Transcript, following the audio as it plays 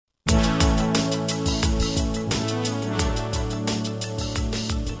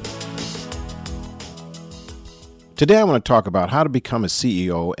Today I want to talk about how to become a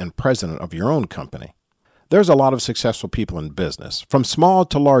CEO and president of your own company. There's a lot of successful people in business. From small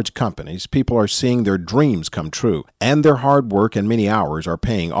to large companies, people are seeing their dreams come true, and their hard work and many hours are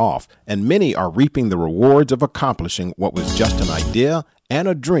paying off, and many are reaping the rewards of accomplishing what was just an idea and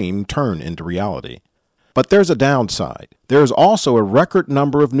a dream turned into reality. But there's a downside. There is also a record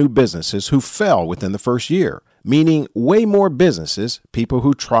number of new businesses who fell within the first year, meaning way more businesses, people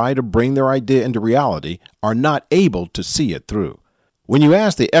who try to bring their idea into reality, are not able to see it through. When you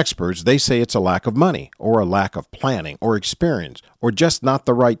ask the experts, they say it's a lack of money, or a lack of planning, or experience, or just not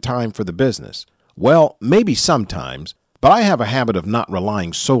the right time for the business. Well, maybe sometimes, but I have a habit of not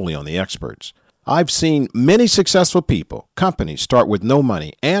relying solely on the experts. I've seen many successful people, companies start with no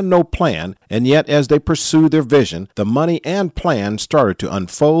money and no plan, and yet as they pursue their vision, the money and plan started to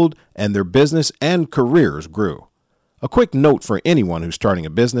unfold and their business and careers grew. A quick note for anyone who's starting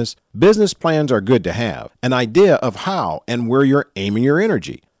a business plans are good to have, an idea of how and where you're aiming your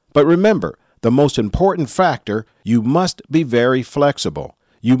energy. But remember, the most important factor, you must be very flexible.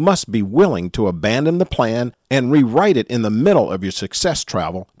 You must be willing to abandon the plan and rewrite it in the middle of your success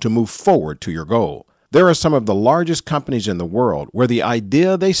travel to move forward to your goal. There are some of the largest companies in the world where the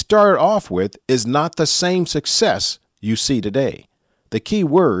idea they started off with is not the same success you see today. The key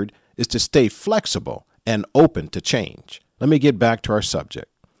word is to stay flexible and open to change. Let me get back to our subject.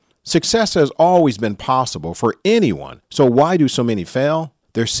 Success has always been possible for anyone, so why do so many fail?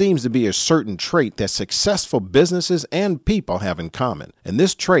 There seems to be a certain trait that successful businesses and people have in common, and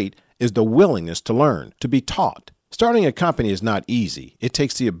this trait is the willingness to learn, to be taught. Starting a company is not easy. It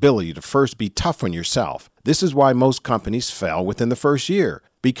takes the ability to first be tough on yourself. This is why most companies fail within the first year,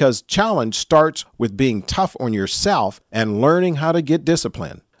 because challenge starts with being tough on yourself and learning how to get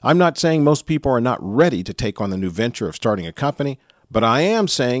disciplined. I'm not saying most people are not ready to take on the new venture of starting a company, but I am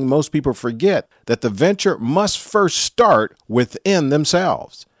saying most people forget that the venture must first start within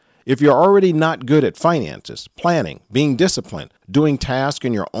themselves. If you're already not good at finances, planning, being disciplined, doing tasks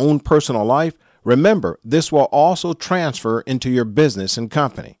in your own personal life, remember this will also transfer into your business and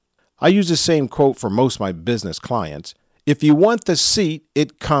company. I use the same quote for most of my business clients. If you want the seat,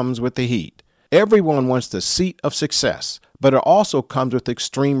 it comes with the heat. Everyone wants the seat of success, but it also comes with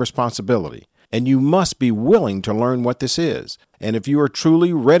extreme responsibility. And you must be willing to learn what this is. And if you are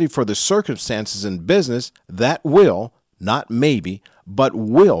truly ready for the circumstances in business, that will, not maybe, but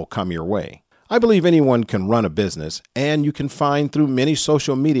will come your way. I believe anyone can run a business, and you can find through many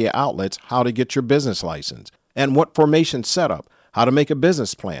social media outlets how to get your business license, and what formation setup, how to make a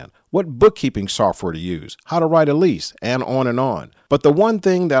business plan, what bookkeeping software to use, how to write a lease, and on and on. But the one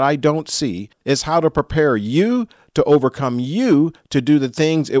thing that I don't see is how to prepare you to overcome you to do the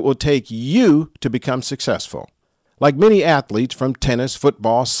things it will take you to become successful. Like many athletes from tennis,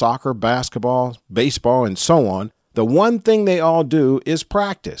 football, soccer, basketball, baseball, and so on, the one thing they all do is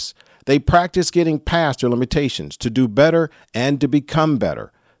practice. They practice getting past their limitations to do better and to become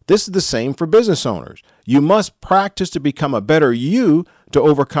better. This is the same for business owners. You must practice to become a better you to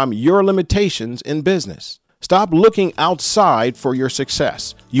overcome your limitations in business. Stop looking outside for your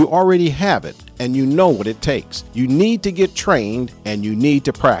success. You already have it, and you know what it takes. You need to get trained, and you need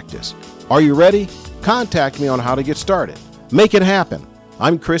to practice. Are you ready? Contact me on how to get started. Make it happen.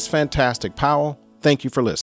 I'm Chris Fantastic Powell. Thank you for listening.